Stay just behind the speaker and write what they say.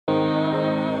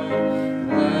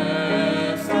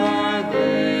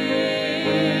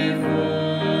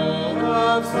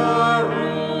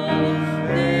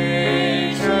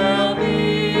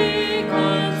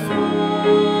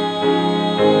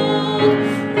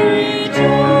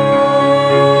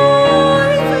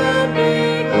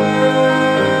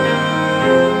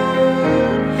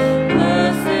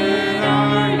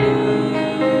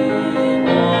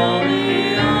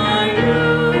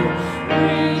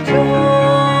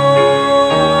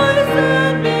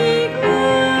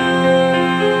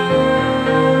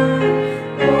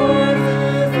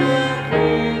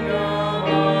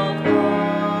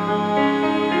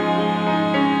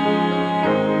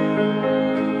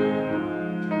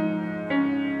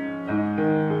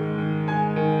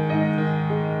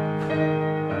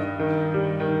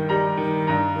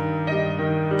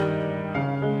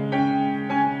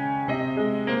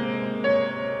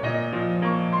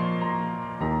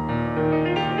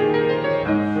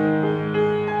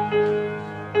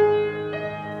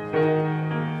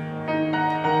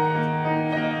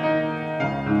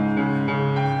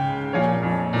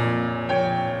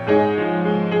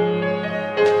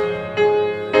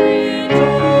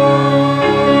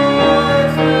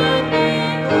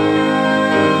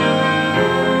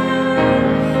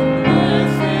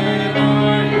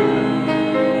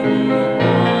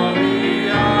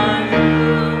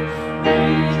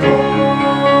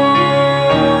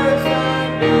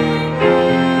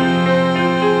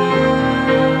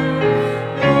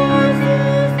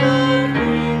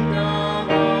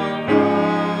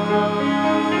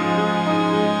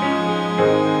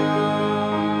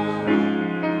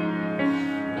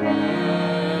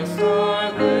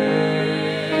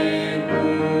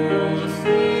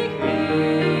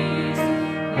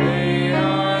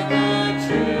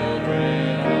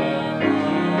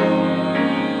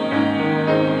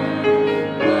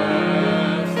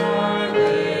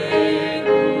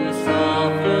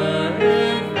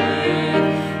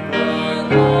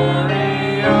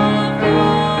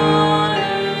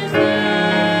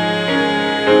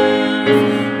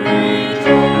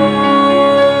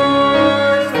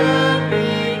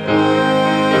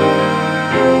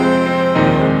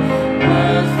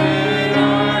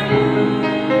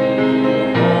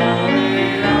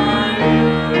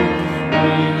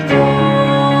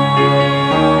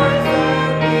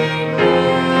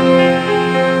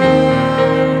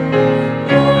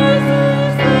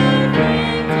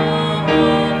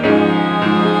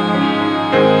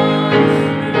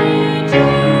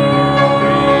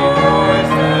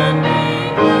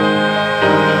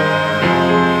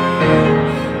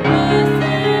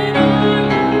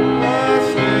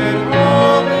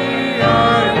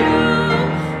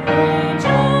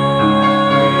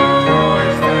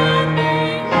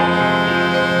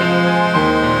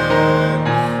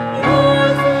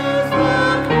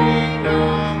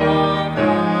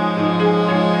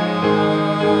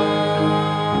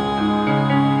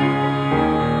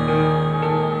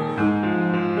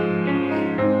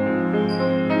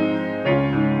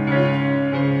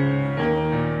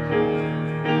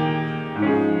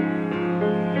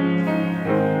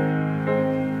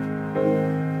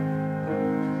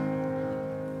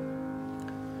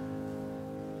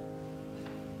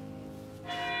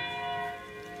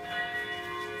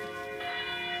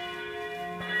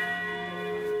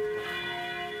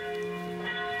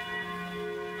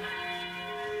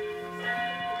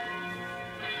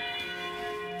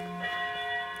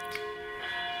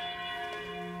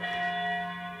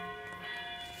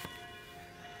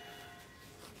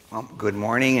Well, good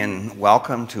morning and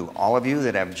welcome to all of you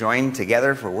that have joined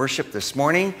together for worship this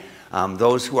morning.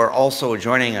 Those who are also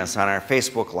joining us on our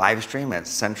Facebook live stream at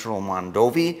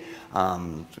Church-Mondovi,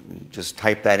 just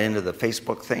type that into the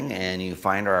Facebook thing and you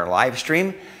find our live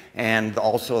stream. And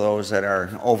also those that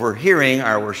are overhearing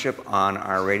our worship on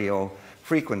our radio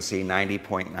frequency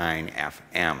 90.9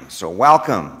 FM. So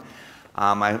welcome.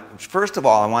 First of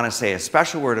all, I want to say a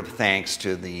special word of thanks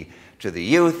to the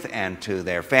youth and to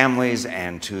their families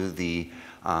and to the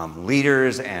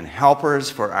leaders and helpers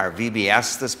for our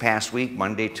VBS this past week,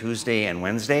 Monday, Tuesday, and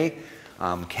Wednesday.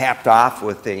 Capped off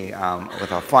with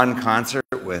a fun concert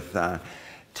with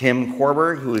Tim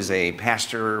Korber, who is a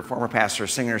former pastor,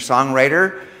 singer,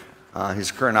 songwriter.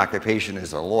 His current occupation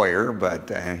is a lawyer,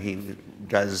 but he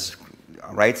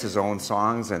writes his own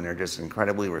songs, and they're just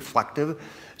incredibly reflective.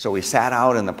 So we sat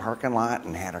out in the parking lot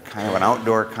and had a kind of an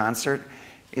outdoor concert.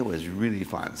 It was really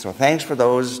fun. So thanks to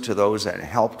those that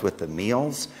helped with the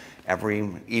meals. Every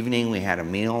evening we had a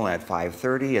meal at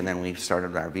 5:30, and then we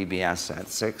started our VBS at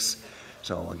 6.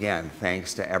 So again,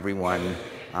 thanks to everyone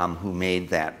who made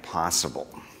that possible.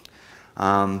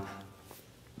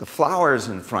 The flowers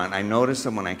in front, I noticed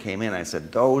them when I came in. I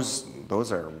said, those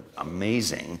are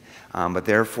amazing, but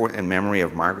they're in memory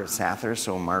of Margaret Sather.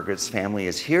 So Margaret's family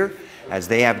is here as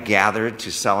they have gathered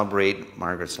to celebrate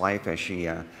Margaret's life as she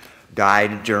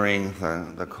died during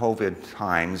the COVID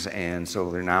times, and so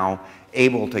they're now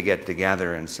able to get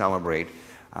together and celebrate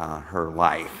her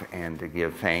life and to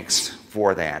give thanks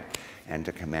for that and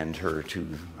to commend her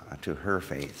to her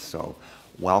faith. So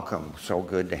welcome. So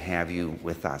good to have you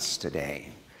with us today.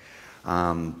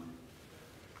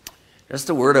 Just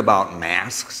a word about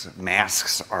masks.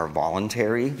 Masks are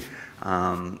voluntary,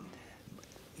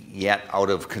 yet out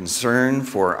of concern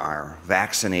for our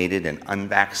vaccinated and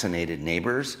unvaccinated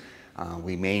neighbors,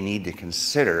 we may need to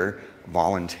consider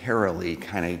voluntarily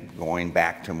kind of going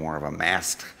back to more of a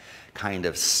masked kind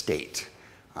of state.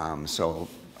 So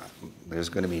there's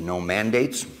going to be no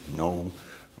mandates, no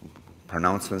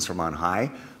pronouncements from on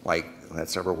high like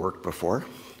that's ever worked before.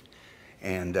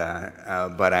 And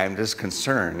but I'm just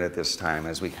concerned at this time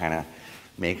as we kind of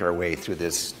make our way through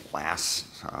this last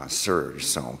surge.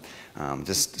 So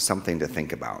just something to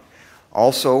think about.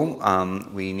 Also,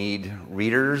 we need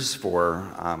readers for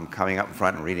coming up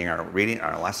front and reading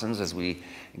our lessons as we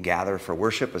gather for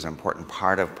worship is an important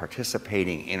part of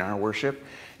participating in our worship.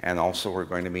 And also we're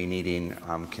going to be needing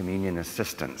communion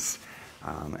assistance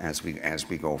as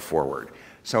we go forward.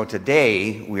 So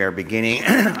today we are beginning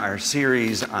our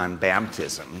series on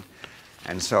baptism.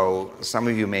 And so some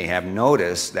of you may have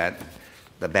noticed that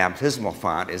the baptismal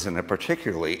font is in a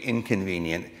particularly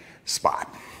inconvenient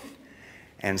spot.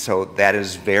 And so that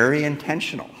is very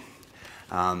intentional.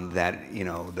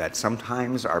 that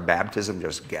sometimes our baptism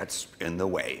just gets in the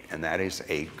way, and that is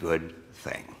a good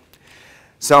thing.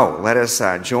 So let us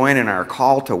join in our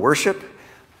call to worship.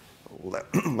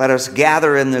 Let us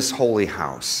gather in this holy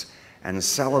house and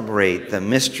celebrate the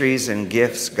mysteries and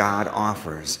gifts God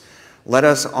offers. Let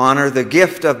us honor the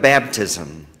gift of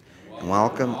baptism and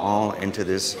welcome all into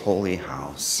this holy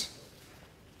house.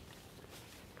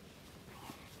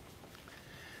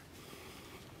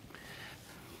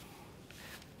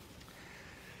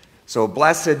 So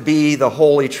blessed be the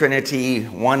Holy Trinity,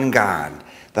 one God,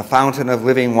 the fountain of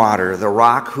living water, the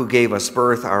rock who gave us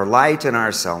birth, our light and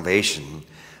our salvation.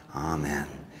 Amen.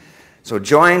 So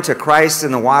joined to Christ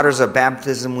in the waters of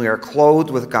baptism, we are clothed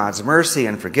with God's mercy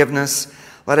and forgiveness.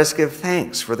 Let us give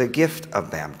thanks for the gift of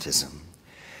baptism.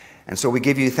 And so we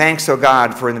give you thanks, O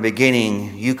God, for in the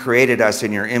beginning you created us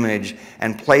in your image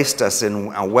and placed us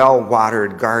in a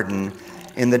well-watered garden.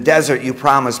 In the desert you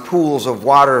promised pools of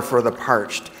water for the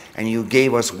parched, and you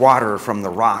gave us water from the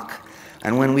rock.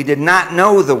 And when we did not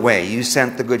know the way, you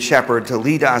sent the Good Shepherd to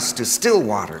lead us to still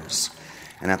waters.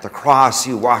 And at the cross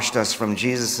you washed us from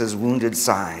Jesus' wounded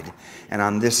side. And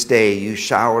on this day you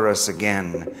shower us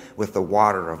again with the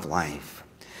water of life.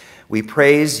 We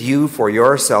praise you for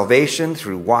your salvation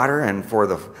through water and for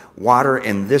the water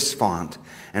in this font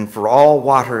and for all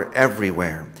water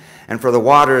everywhere and for the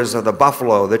waters of the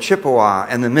Buffalo, the Chippewa,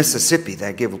 and the Mississippi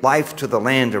that give life to the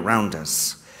land around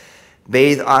us.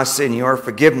 Bathe us in your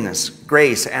forgiveness,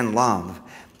 grace, and love,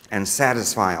 and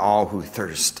satisfy all who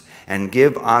thirst, and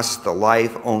give us the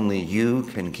life only you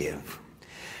can give.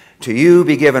 To you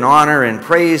be given honor and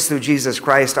praise through Jesus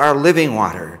Christ, our living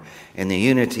water, in the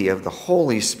unity of the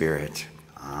Holy Spirit.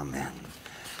 Amen.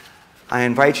 I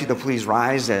invite you to please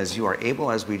rise as you are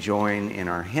able as we join in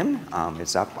our hymn.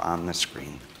 It's up on the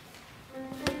screen.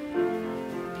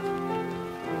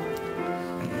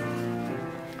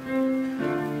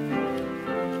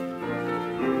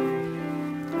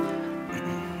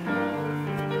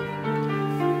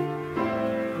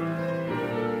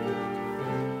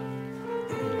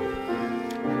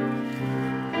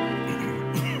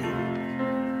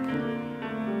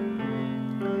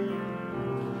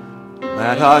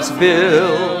 Let us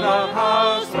build a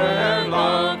house where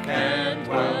love can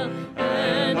dwell,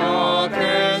 and all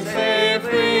can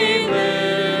safely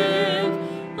live.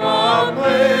 A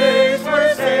place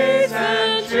where saints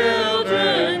and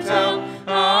children tell,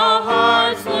 our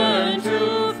hearts learn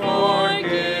to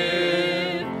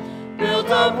forgive. Built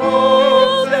of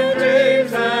hopes and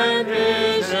dreams and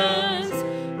visions,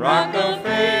 rock of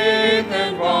faith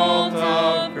and vault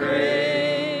of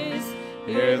grace.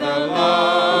 Here the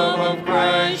love of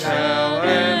Christ shall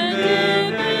end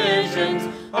divisions.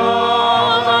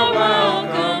 All are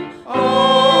welcome,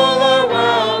 all are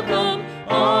welcome,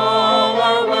 all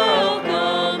are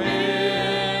welcome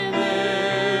in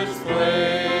this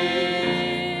place.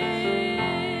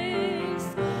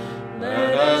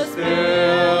 Let us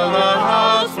build a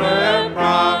house where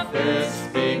prophets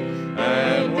speak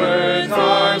and words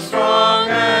are strong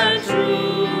and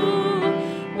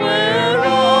true, where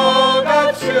all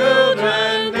God's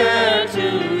children dare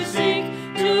to seek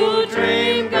to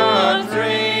dream God's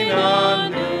reign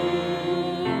anew.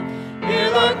 Here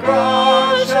the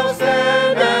cross shall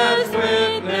stand as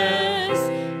witness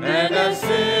and as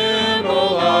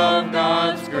symbol of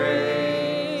God's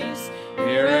grace.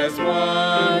 Here as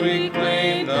one we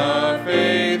claim the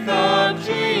faith of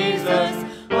Jesus.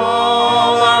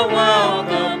 All are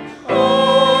welcome,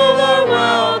 all are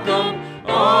welcome,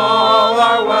 all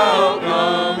are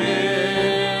welcome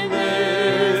in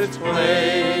this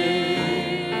place.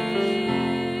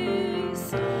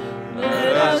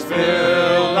 Let us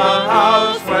build a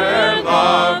house where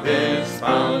love is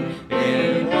found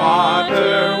in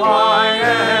water, wine,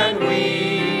 and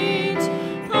wheat.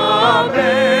 A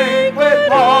banquet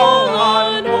hall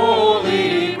on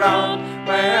holy ground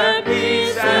where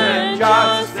peace and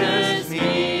justice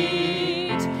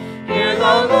meet. Here the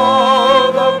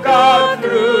love of God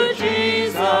through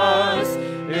Jesus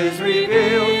is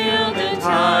revealed in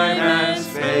time and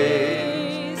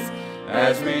space,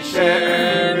 as we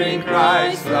share in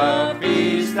Christ the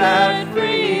feast that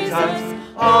frees us.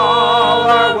 All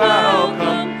are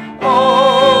welcome,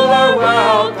 all are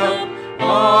welcome,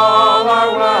 all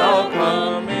are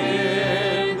welcome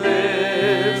in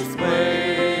this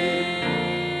place.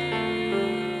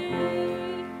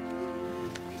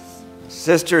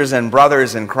 Sisters and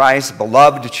brothers in Christ,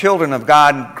 beloved children of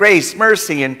God, grace,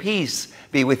 mercy, and peace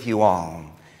be with you all.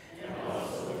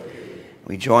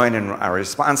 We join in our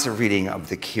responsive reading of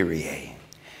the Kyrie.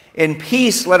 In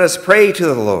peace, let us pray to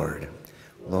the Lord.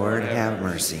 Lord, have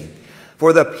mercy.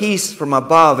 For the peace from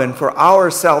above and for our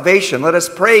salvation, let us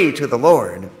pray to the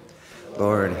Lord.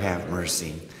 Lord, have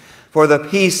mercy. For the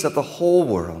peace of the whole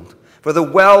world, for the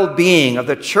well-being of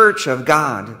the church of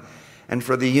God, and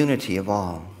for the unity of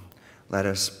all, let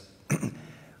us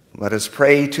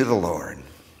pray to the Lord.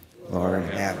 Lord,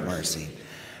 have mercy.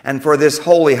 And for this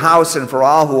holy house and for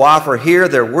all who offer here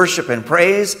their worship and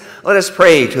praise, let us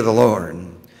pray to the Lord.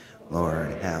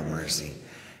 Lord, have mercy.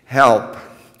 Help,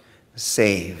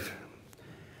 save,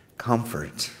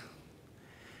 comfort,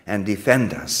 and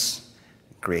defend us,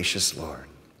 gracious Lord.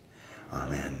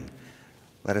 Amen.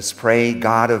 Let us pray,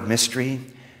 God of mystery,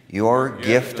 your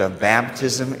gift of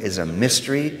baptism is a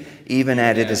mystery, even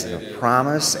as it is a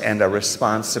promise and a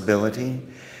responsibility.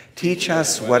 Teach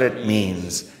us what it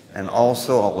means, and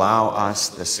also allow us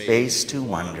the space to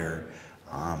wonder.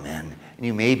 Amen. And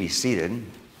you may be seated.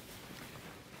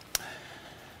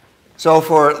 So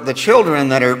for the children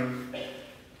that are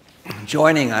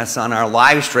joining us on our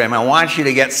live stream, I want you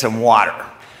to get some water.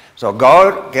 So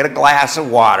go get a glass of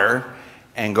water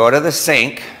and go to the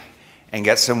sink and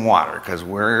get some water, because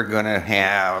we're going to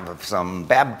have some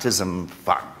baptism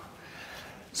fun.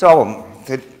 So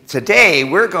today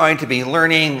we're going to be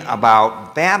learning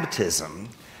about baptism.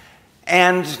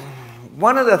 And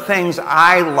one of the things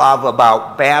I love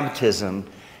about baptism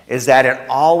is that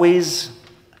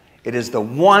it is the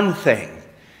one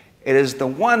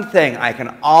thing I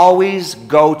can always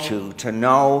go to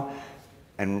know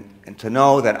and to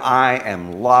know that I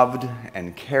am loved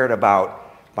and cared about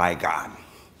by God.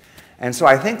 And so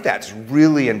I think that's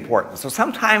really important. So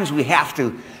sometimes we have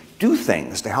to do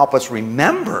things to help us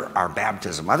remember our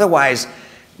baptism. Otherwise,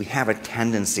 we have a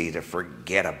tendency to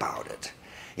forget about it.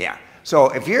 Yeah. So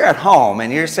if you're at home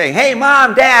and you're saying, hey,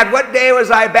 Mom, Dad, what day was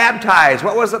I baptized?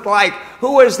 What was it like?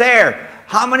 Who was there?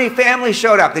 How many families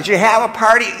showed up? Did you have a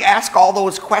party? Ask all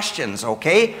those questions,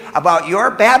 okay, about your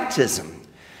baptism.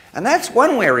 And that's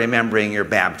one way of remembering your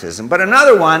baptism. But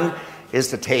another one is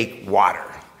to take water.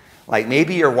 Like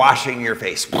maybe you're washing your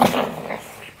face.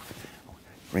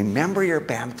 Remember your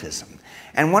baptism.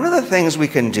 And one of the things we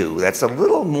can do that's a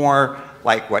little more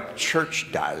like what church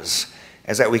does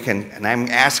is that we can, and I'm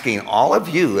asking all of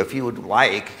you if you would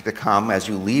like to come as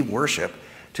you leave worship,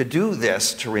 to do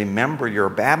this to remember your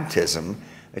baptism,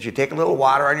 that you take a little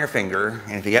water on your finger,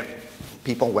 and if you get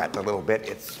people wet a little bit,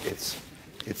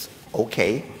 it's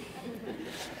okay.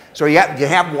 So you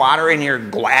have water in your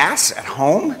glass at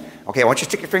home. Okay, I want you to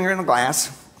stick your finger in the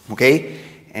glass, okay,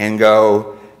 and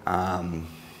go,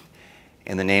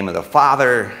 in the name of the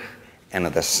Father and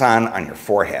of the Son on your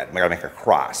forehead. We're going to make a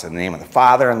cross. In the name of the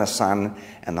Father and the Son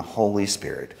and the Holy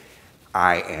Spirit,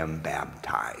 I am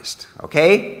baptized.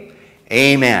 Okay?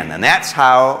 Amen. And that's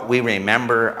how we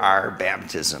remember our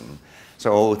baptism.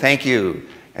 So thank you.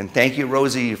 And thank you,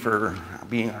 Rosie, for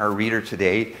being our reader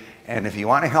today. And if you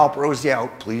want to help Rosie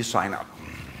out, please sign up.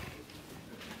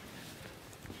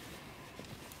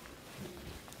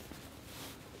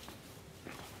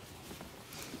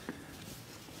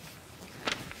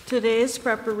 Today's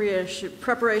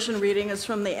preparation reading is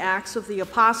from the Acts of the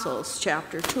Apostles,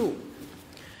 chapter 2.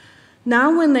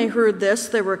 Now when they heard this,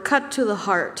 they were cut to the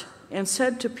heart and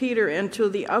said to Peter and to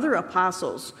the other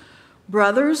apostles,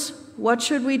 "Brothers, what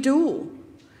should we do?"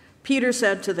 Peter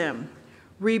said to them,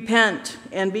 "Repent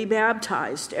and be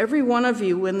baptized, every one of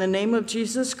you, in the name of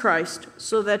Jesus Christ,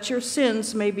 so that your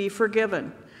sins may be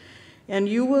forgiven, and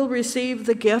you will receive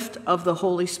the gift of the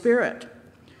Holy Spirit.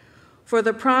 For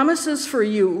the promise is for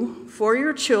you, for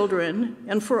your children,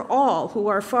 and for all who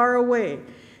are far away,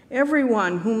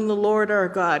 everyone whom the Lord our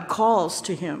God calls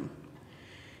to him."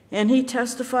 And he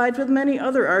testified with many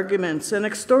other arguments and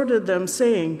exhorted them,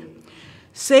 saying,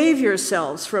 "Save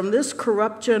yourselves from this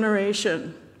corrupt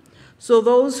generation." So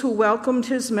those who welcomed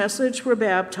his message were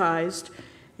baptized,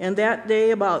 and that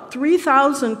day about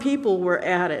 3,000 people were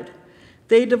added.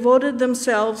 They devoted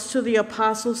themselves to the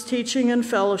apostles' teaching and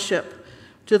fellowship,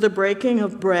 to the breaking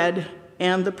of bread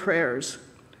and the prayers.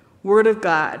 Word of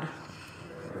God.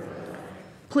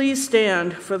 Please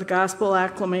stand for the gospel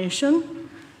acclamation.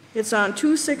 It's on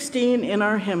 216 in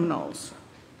our hymnals.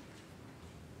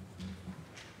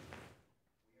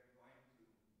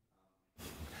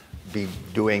 Be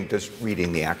doing just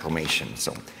reading the acclamation.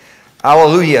 So,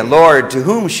 Alleluia, Lord, to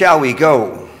whom shall we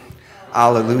go?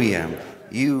 Alleluia,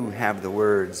 you have the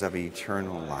words of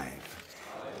eternal life.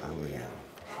 Alleluia.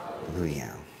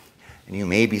 Alleluia. And you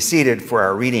may be seated for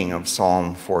our reading of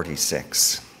Psalm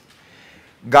 46.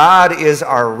 God is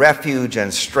our refuge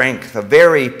and strength, a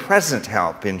very present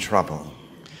help in trouble.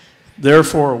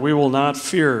 Therefore we will not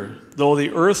fear, though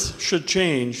the earth should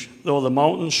change, though the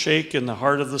mountains shake in the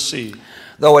heart of the sea.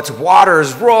 though its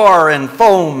waters roar and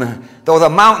foam, though the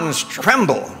mountains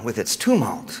tremble with its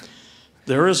tumult.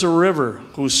 There is a river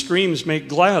whose streams make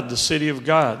glad the city of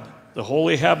God, the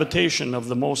holy habitation of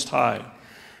the Most High.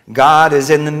 God is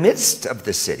in the midst of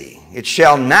the city. It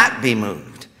shall not be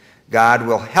moved. God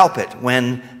will help it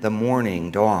when the morning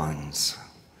dawns.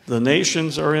 The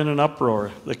nations are in an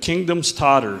uproar. The kingdoms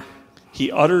totter.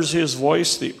 He utters his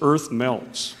voice, the earth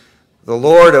melts. The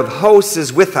Lord of hosts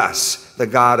is with us. The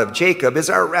God of Jacob is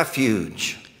our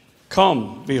refuge.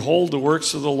 Come, behold the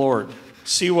works of the Lord.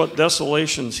 See what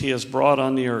desolations he has brought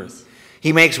on the earth.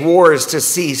 He makes wars to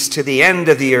cease to the end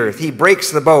of the earth. He breaks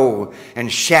the bow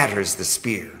and shatters the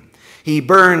spear. He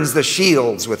burns the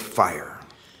shields with fire.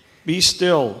 Be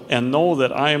still and know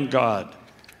that I am God.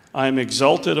 I am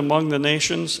exalted among the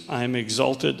nations. I am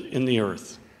exalted in the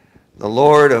earth. The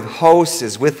Lord of hosts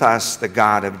is with us. The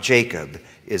God of Jacob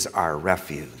is our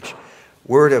refuge.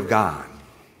 Word of God,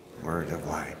 word of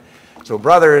life. So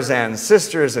brothers and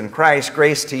sisters in Christ,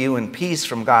 grace to you and peace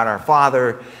from God our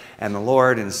Father and the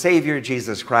Lord and Savior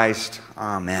Jesus Christ.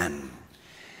 Amen.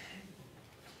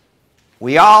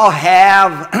 We all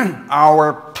have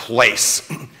our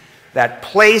place. That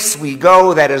place we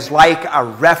go that is like a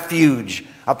refuge,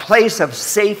 a place of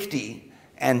safety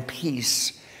and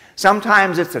peace.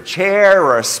 Sometimes it's a chair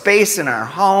or a space in our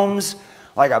homes,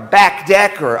 like a back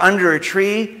deck or under a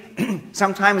tree.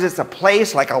 Sometimes it's a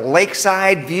place like a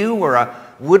lakeside view or a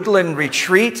woodland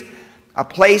retreat, a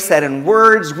place that in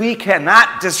words we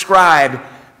cannot describe,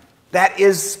 that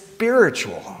is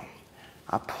spiritual,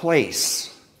 a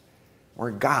place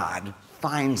where God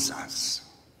finds us.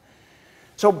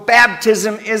 So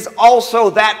baptism is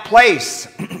also that place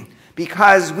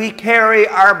because we carry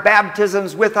our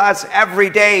baptisms with us every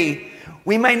day.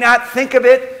 We may not think of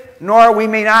it, nor we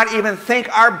may not even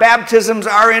think our baptisms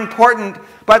are important,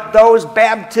 but those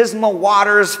baptismal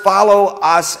waters follow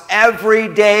us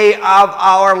every day of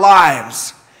our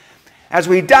lives. As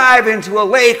we dive into a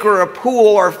lake or a pool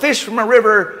or fish from a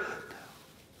river,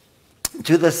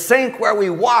 to the sink where we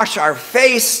wash our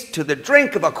face, to the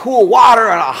drink of a cool water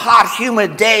on a hot,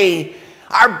 humid day,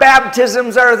 our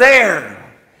baptisms are there.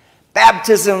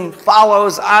 Baptism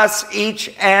follows us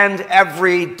each and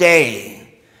every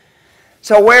day.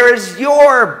 So where is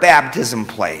your baptism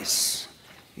place?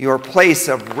 Your place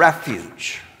of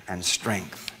refuge and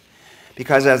strength.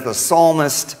 Because as the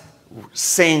psalmist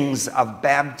sings of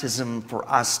baptism for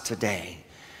us today,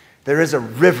 there is a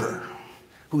river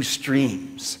whose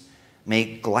streams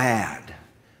make glad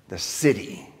the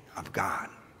city of God.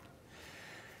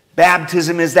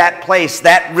 Baptism is that place,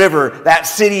 that river, that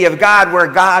city of God where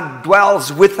God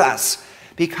dwells with us.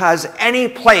 Because any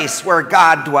place where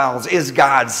God dwells is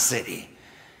God's city.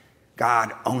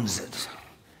 God owns it.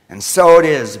 And so it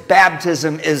is.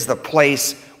 Baptism is the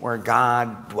place where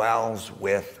God dwells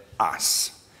with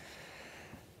us.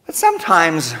 But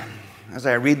sometimes, as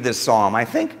I read this psalm, I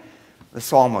think the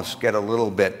psalmists get a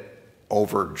little bit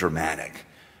over dramatic.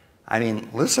 I mean,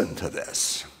 listen to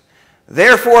this.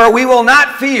 Therefore we will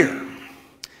not fear,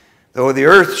 though the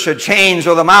earth should change,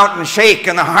 though the mountains shake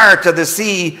in the heart of the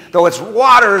sea, though its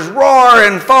waters roar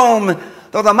and foam,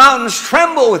 though the mountains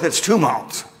tremble with its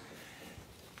tumult.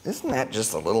 Isn't that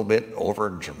just a little bit over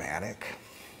dramatic?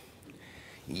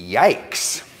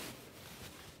 Yikes.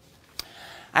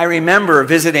 I remember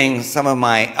visiting some of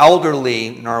my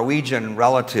elderly Norwegian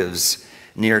relatives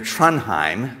near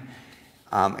Trondheim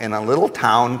in a little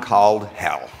town called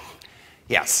Hell.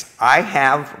 Yes, I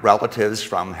have relatives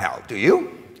from Hell. Do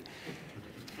you?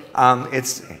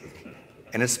 It's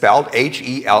spelled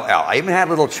H-E-L-L. I even had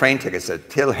little train tickets that said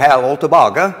Til Hell og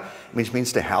tilbake, which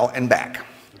means to hell and back.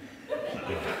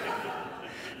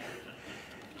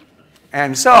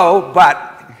 And so, but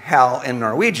hell in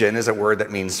Norwegian is a word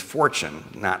that means fortune,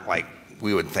 not like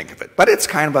we would think of it. But it's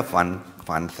kind of a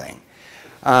fun thing.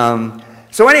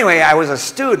 So anyway, I was a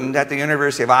student at the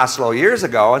University of Oslo years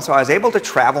ago, and so I was able to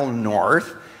travel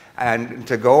north and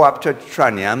to go up to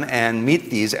Trondheim and meet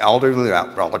these elderly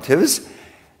relatives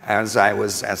as I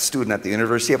was a student at the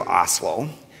University of Oslo.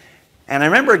 And I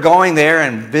remember going there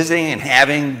and visiting and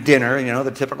having dinner, you know,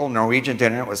 the typical Norwegian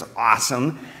dinner. It was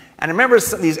awesome. And I remember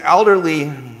these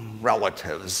elderly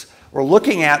relatives were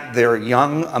looking at their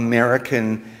young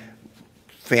American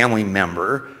family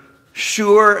member,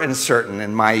 sure and certain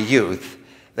in my youth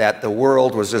that the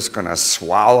world was just going to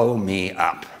swallow me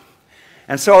up.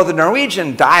 And so the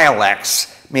Norwegian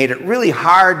dialects made it really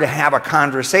hard to have a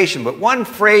conversation, but one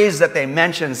phrase that they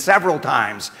mentioned several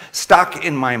times stuck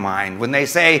in my mind when they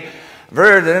say,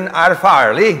 "Verden er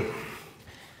farlig,"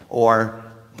 or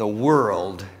 "the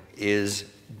world is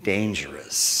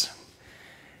dangerous."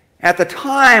 At the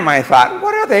time, I thought,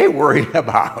 what are they worried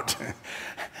about?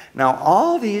 Now,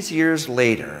 all these years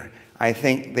later, I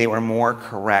think they were more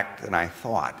correct than I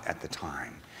thought at the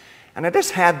time. And I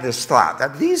just had this thought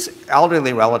that these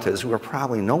elderly relatives who are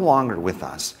probably no longer with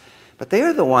us, but they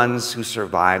are the ones who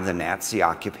survived the Nazi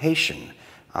occupation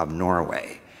of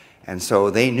Norway. And so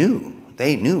they knew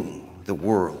the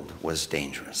world was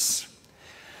dangerous.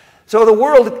 So the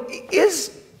world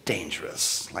is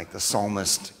dangerous, like the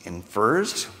psalmist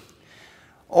infers,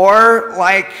 or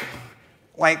like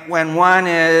when one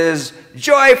is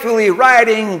joyfully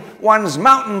riding one's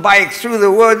mountain bike through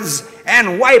the woods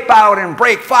and wipe out and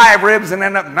break 5 ribs and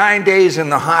end up 9 days in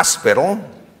the hospital,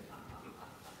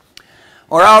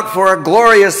 or out for a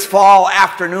glorious fall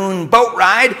afternoon boat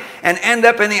ride and end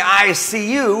up in the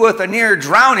ICU with a near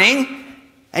drowning.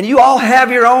 And you all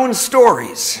have your own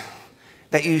stories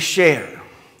that you share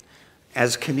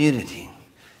as community,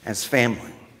 as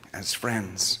family, as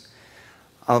friends,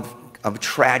 of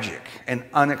tragic and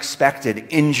unexpected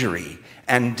injury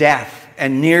and death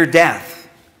and near death.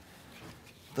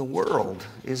 The world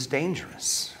is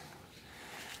dangerous.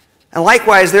 And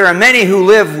likewise, there are many who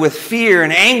live with fear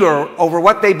and anger over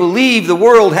what they believe the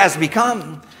world has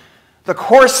become. The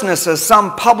coarseness of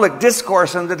some public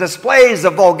discourse and the displays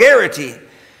of vulgarity.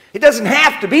 It doesn't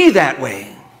have to be that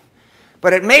way,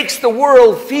 but it makes the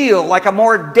world feel like a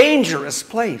more dangerous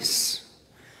place.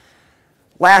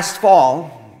 Last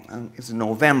fall, it's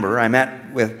November, I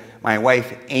met with my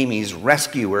wife Amy's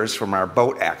rescuers from our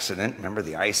boat accident. Remember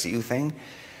the ICU thing?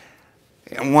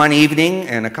 And one evening,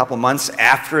 and a couple months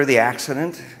after the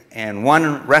accident, and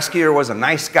one rescuer was a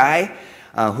nice guy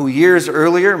who years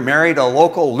earlier married a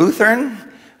local Lutheran,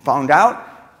 found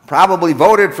out, probably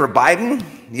voted for Biden.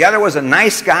 The other was a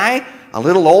nice guy, a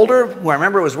little older, who I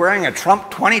remember was wearing a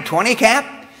Trump 2020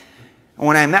 cap. And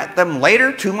when I met them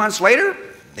later, 2 months later,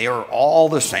 they were all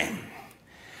the same.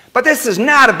 But this is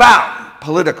not about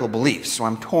political beliefs, so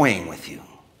I'm toying with you.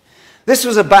 This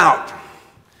was about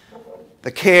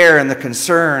the care and the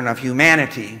concern of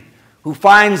humanity who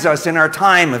finds us in our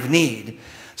time of need.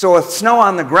 So with snow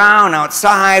on the ground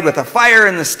outside, with a fire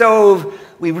in the stove,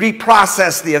 we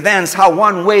reprocess the events, how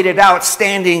one waited out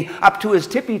standing up to his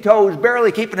tippy toes,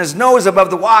 barely keeping his nose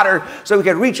above the water so he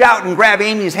could reach out and grab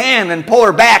Amy's hand and pull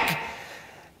her back,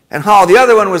 and how the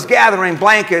other one was gathering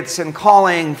blankets and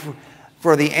calling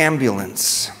for the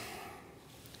ambulance.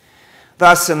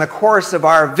 Thus, in the course of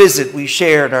our visit, we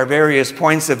shared our various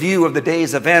points of view of the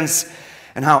day's events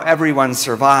and how everyone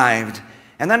survived,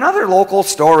 and then other local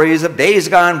stories of days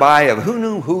gone by of who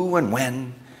knew who and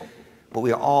when. But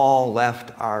we all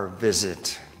left our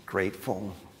visit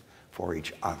grateful for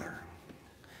each other.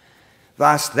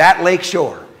 Thus, that lake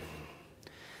shore,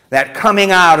 that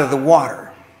coming out of the water,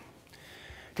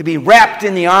 to be wrapped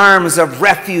in the arms of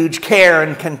refuge, care,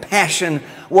 and compassion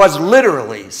was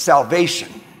literally salvation.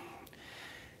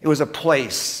 It was a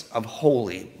place of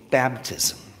holy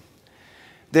baptism.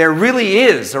 There really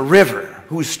is a river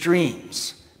whose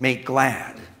streams make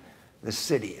glad the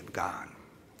city of God.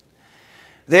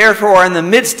 Therefore, in the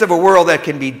midst of a world that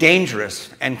can be dangerous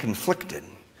and conflicted,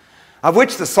 of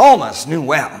which the psalmist knew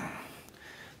well,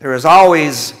 there is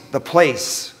always the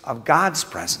place of God's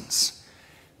presence.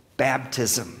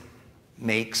 Baptism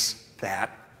makes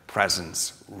that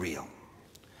presence real.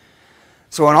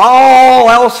 So when all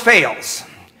else fails,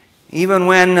 even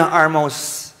when our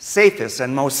most safest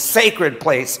and most sacred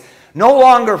place no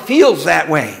longer feels that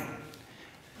way,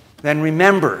 then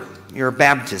remember your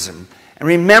baptism. And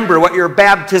remember what your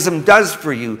baptism does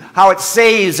for you, how it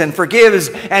saves and forgives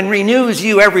and renews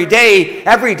you every day.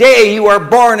 Every day you are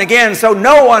born again, so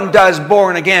no one does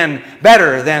born again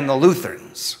better than the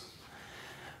Lutherans.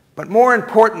 But more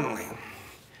importantly,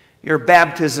 your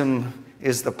baptism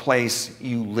is the place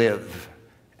you live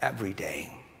every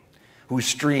day, whose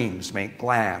streams make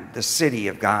glad the city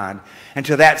of God. And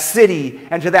to that city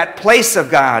and to that place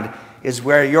of God is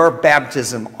where your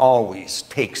baptism always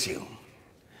takes you.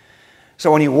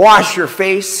 So when you wash your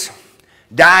face,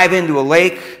 dive into a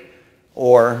lake,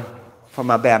 or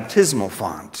from a baptismal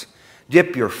font,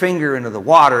 dip your finger into the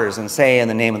waters and say, in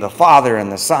the name of the Father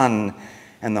and the Son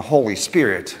and the Holy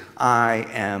Spirit, I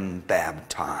am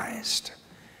baptized.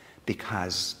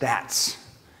 Because that's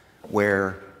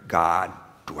where God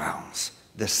dwells,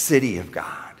 the city of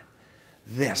God.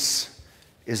 This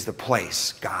is the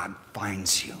place God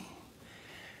finds you.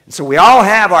 And so we all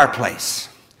have our place.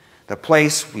 The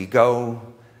place we go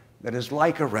that is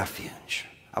like a refuge,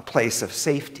 a place of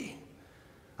safety,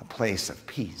 a place of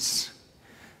peace.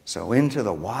 So into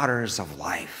the waters of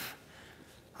life,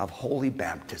 of holy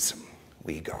baptism,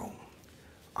 we go.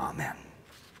 Amen.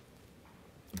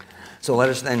 So let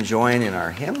us then join in our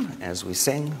hymn as we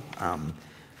sing,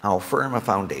 How Firm a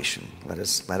Foundation. Let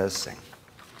us sing.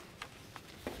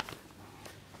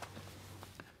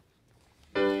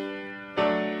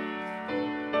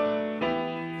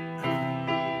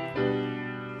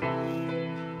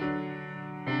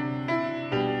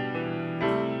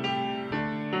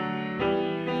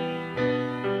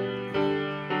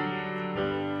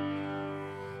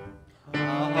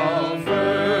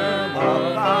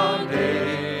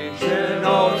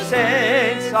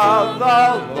 Of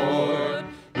the Lord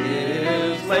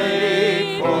is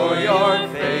laid for your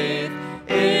faith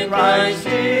in Christ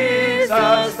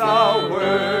Jesus the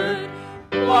Word.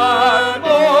 What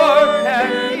more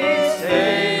can he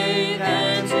say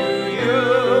than to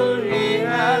you he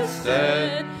has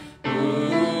said,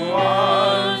 who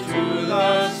unto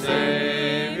the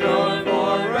Savior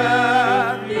for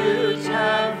refuge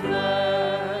have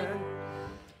fled?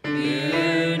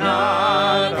 Fear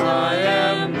not, I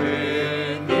am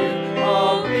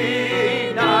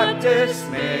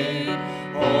dismayed,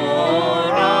 for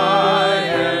I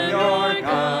am your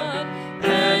God,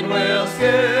 and will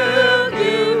still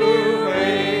you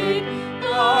aid.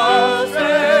 I'll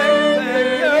strengthen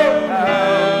you,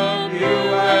 help you,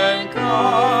 and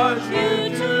cause you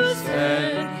to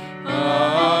stand,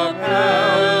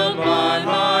 upheld by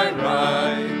my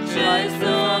righteous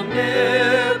omnipotent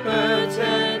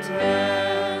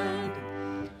hand.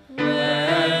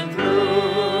 When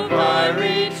through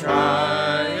fiery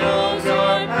trials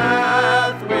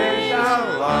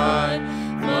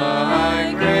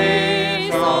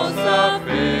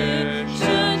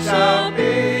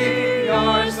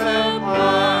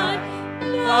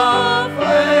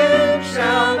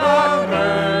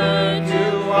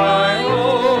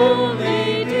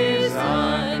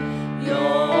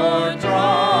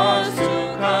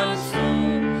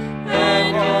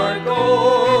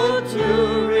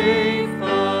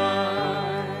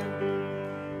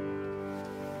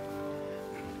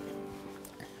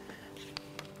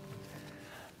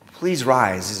Please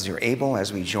rise as you're able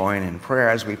as we join in prayer,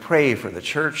 as we pray for the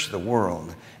church, the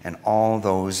world, and all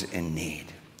those in need.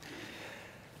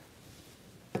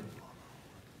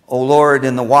 O Lord,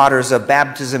 in the waters of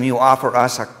baptism, you offer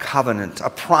us a covenant,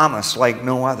 a promise like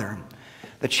no other,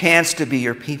 the chance to be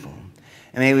your people.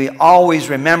 And may we always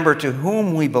remember to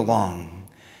whom we belong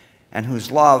and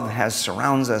whose love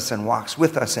surrounds us and walks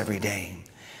with us every day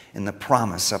in the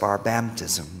promise of our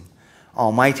baptism.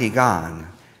 Almighty God,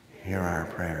 hear our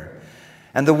prayer.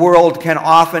 And the world can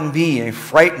often be a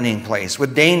frightening place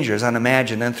with dangers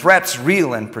unimagined and threats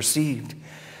real and perceived.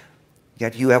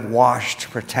 Yet you have washed,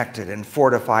 protected, and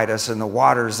fortified us in the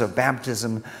waters of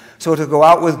baptism, so to go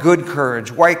out with good courage,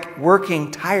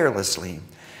 working tirelessly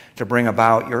to bring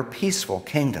about your peaceful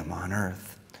kingdom on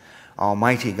earth.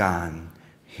 Almighty God,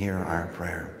 hear our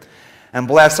prayer. And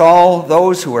bless all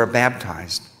those who are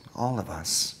baptized, all of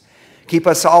us. Keep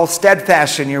us all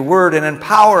steadfast in your word and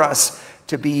empower us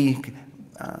to be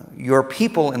your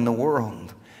people in the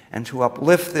world and to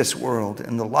uplift this world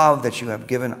in the love that you have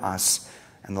given us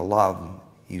and the love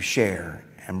you share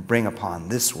and bring upon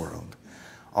this world.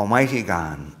 Almighty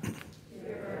God,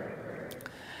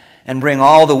 and bring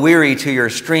all the weary to your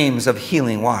streams of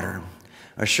healing water.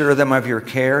 Assure them of your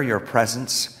care, your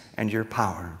presence, and your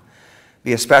power.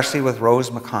 Be especially with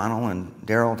Rose McConnell and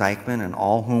Daryl Dykeman and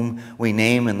all whom we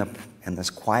name in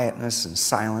this quietness and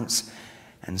silence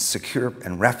and secure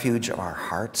and refuge of our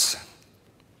hearts.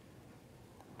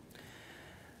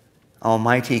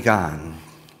 Almighty God,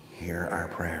 hear our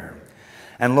prayer.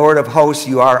 And Lord of hosts,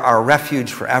 you are our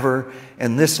refuge forever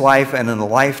in this life and in the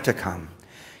life to come.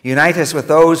 Unite us with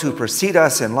those who precede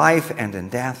us in life and in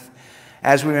death,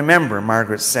 as we remember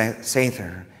Margaret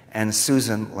Sather and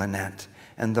Susan Lynette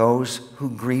and those who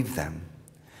grieve them,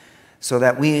 so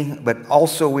that but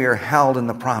also we are held in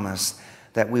the promise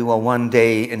that we will one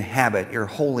day inhabit your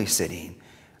holy city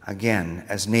again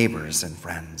as neighbors and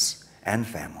friends and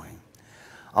family.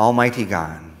 Almighty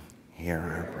God, hear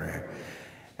our prayer.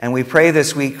 And we pray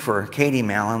this week for Katie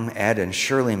Malum, Ed and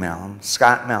Shirley Malum,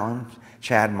 Scott Malum,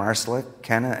 Chad Marslick,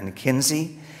 Kenna and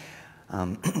Kinsey,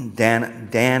 Dan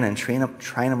and Trina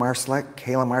Marslick,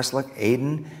 Kayla Marslick,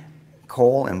 Aiden,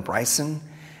 Cole and Bryson.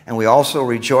 And we also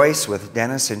rejoice with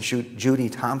Dennis and Judy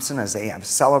Thompson as they have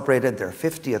celebrated their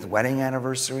 50th wedding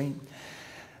anniversary.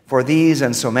 For these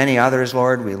and so many others,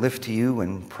 Lord, we lift to you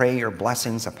and pray your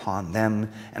blessings upon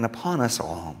them and upon us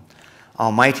all.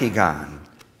 Almighty God,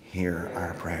 hear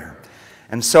our prayer.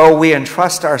 And so we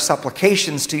entrust our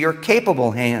supplications to your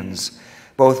capable hands,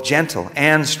 both gentle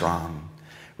and strong.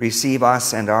 Receive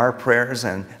us and our prayers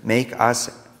and make us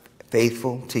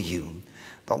faithful to you,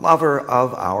 the lover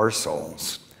of our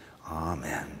souls.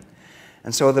 Amen.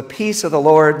 And so the peace of the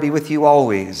Lord be with you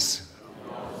always.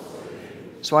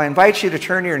 So I invite you to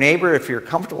turn to your neighbor. If you're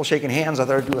comfortable shaking hands,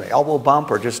 either do an elbow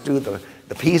bump or just do the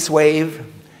peace wave,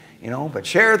 but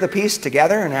share the peace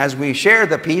together. And as we share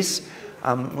the peace,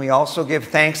 we also give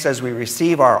thanks as we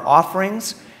receive our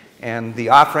offerings. And the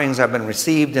offerings have been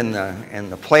received in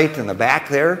the plate in the back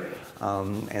there.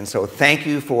 And so thank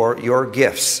you for your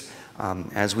gifts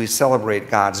as we celebrate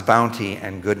God's bounty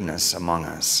and goodness among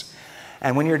us.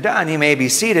 And when you're done, you may be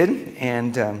seated,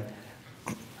 and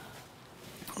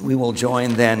we will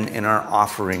join then in our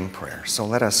offering prayer. So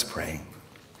let us pray.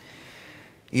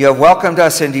 You have welcomed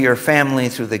us into your family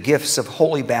through the gifts of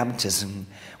holy baptism.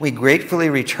 We gratefully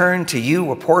return to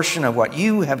you a portion of what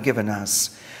you have given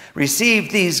us.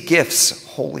 Receive these gifts,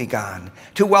 holy God,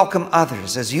 to welcome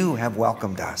others as you have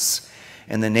welcomed us.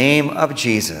 In the name of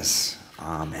Jesus,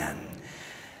 amen.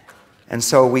 And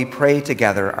so we pray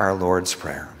together our Lord's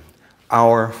Prayer.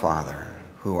 Our Father,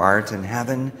 who art in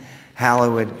heaven,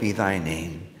 hallowed be thy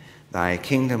name. Thy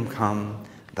kingdom come,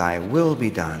 thy will be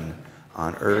done,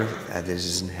 on earth as it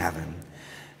is in heaven.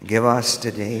 Give us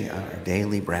today our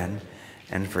daily bread,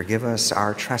 and forgive us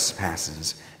our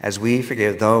trespasses, as we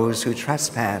forgive those who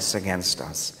trespass against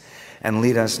us. And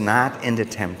lead us not into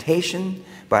temptation,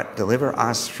 but deliver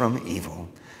us from evil.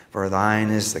 For thine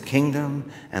is the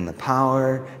kingdom, and the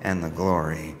power, and the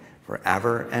glory,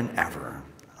 forever and ever.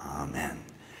 Amen.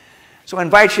 So I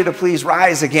invite you to please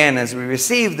rise again as we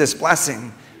receive this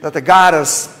blessing, that the God of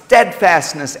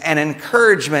steadfastness and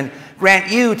encouragement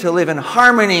grant you to live in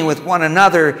harmony with one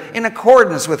another in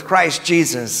accordance with Christ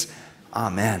Jesus.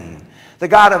 Amen. The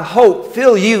God of hope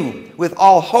fill you with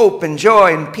all hope and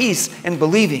joy and peace in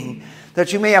believing,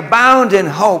 that you may abound in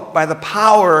hope by the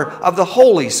power of the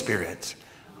Holy Spirit.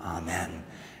 Amen.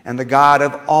 And the God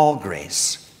of all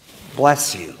grace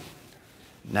bless you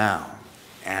now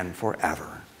and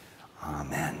forever.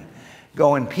 Amen.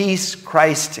 Go in peace.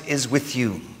 Christ is with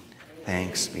you.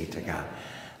 Thanks be to God.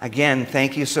 Again,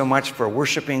 thank you so much for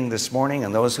worshiping this morning,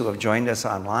 and those who have joined us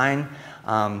online.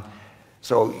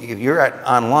 So if you're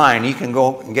online, you can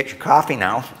go and get your coffee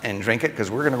now and drink it, because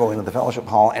we're going to go into the fellowship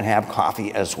hall and have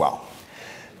coffee as well.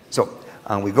 So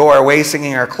we go our way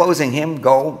singing our closing hymn,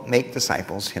 Go Make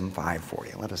Disciples, hymn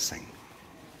 540. Let us sing.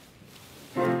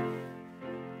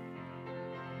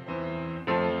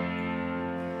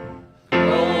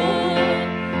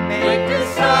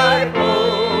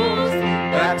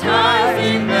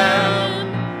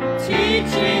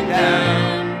 Teaching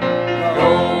them,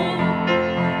 go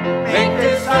make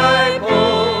disciples,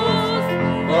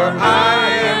 for I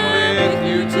am with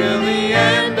you till the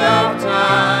end of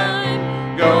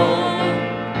time. Go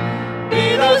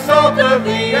be the salt of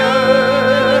the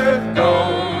earth, go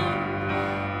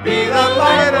be the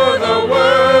light of the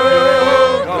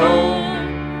world, go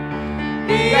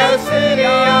be a city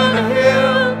on a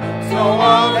hill, so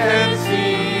all can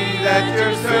see that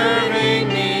you're serving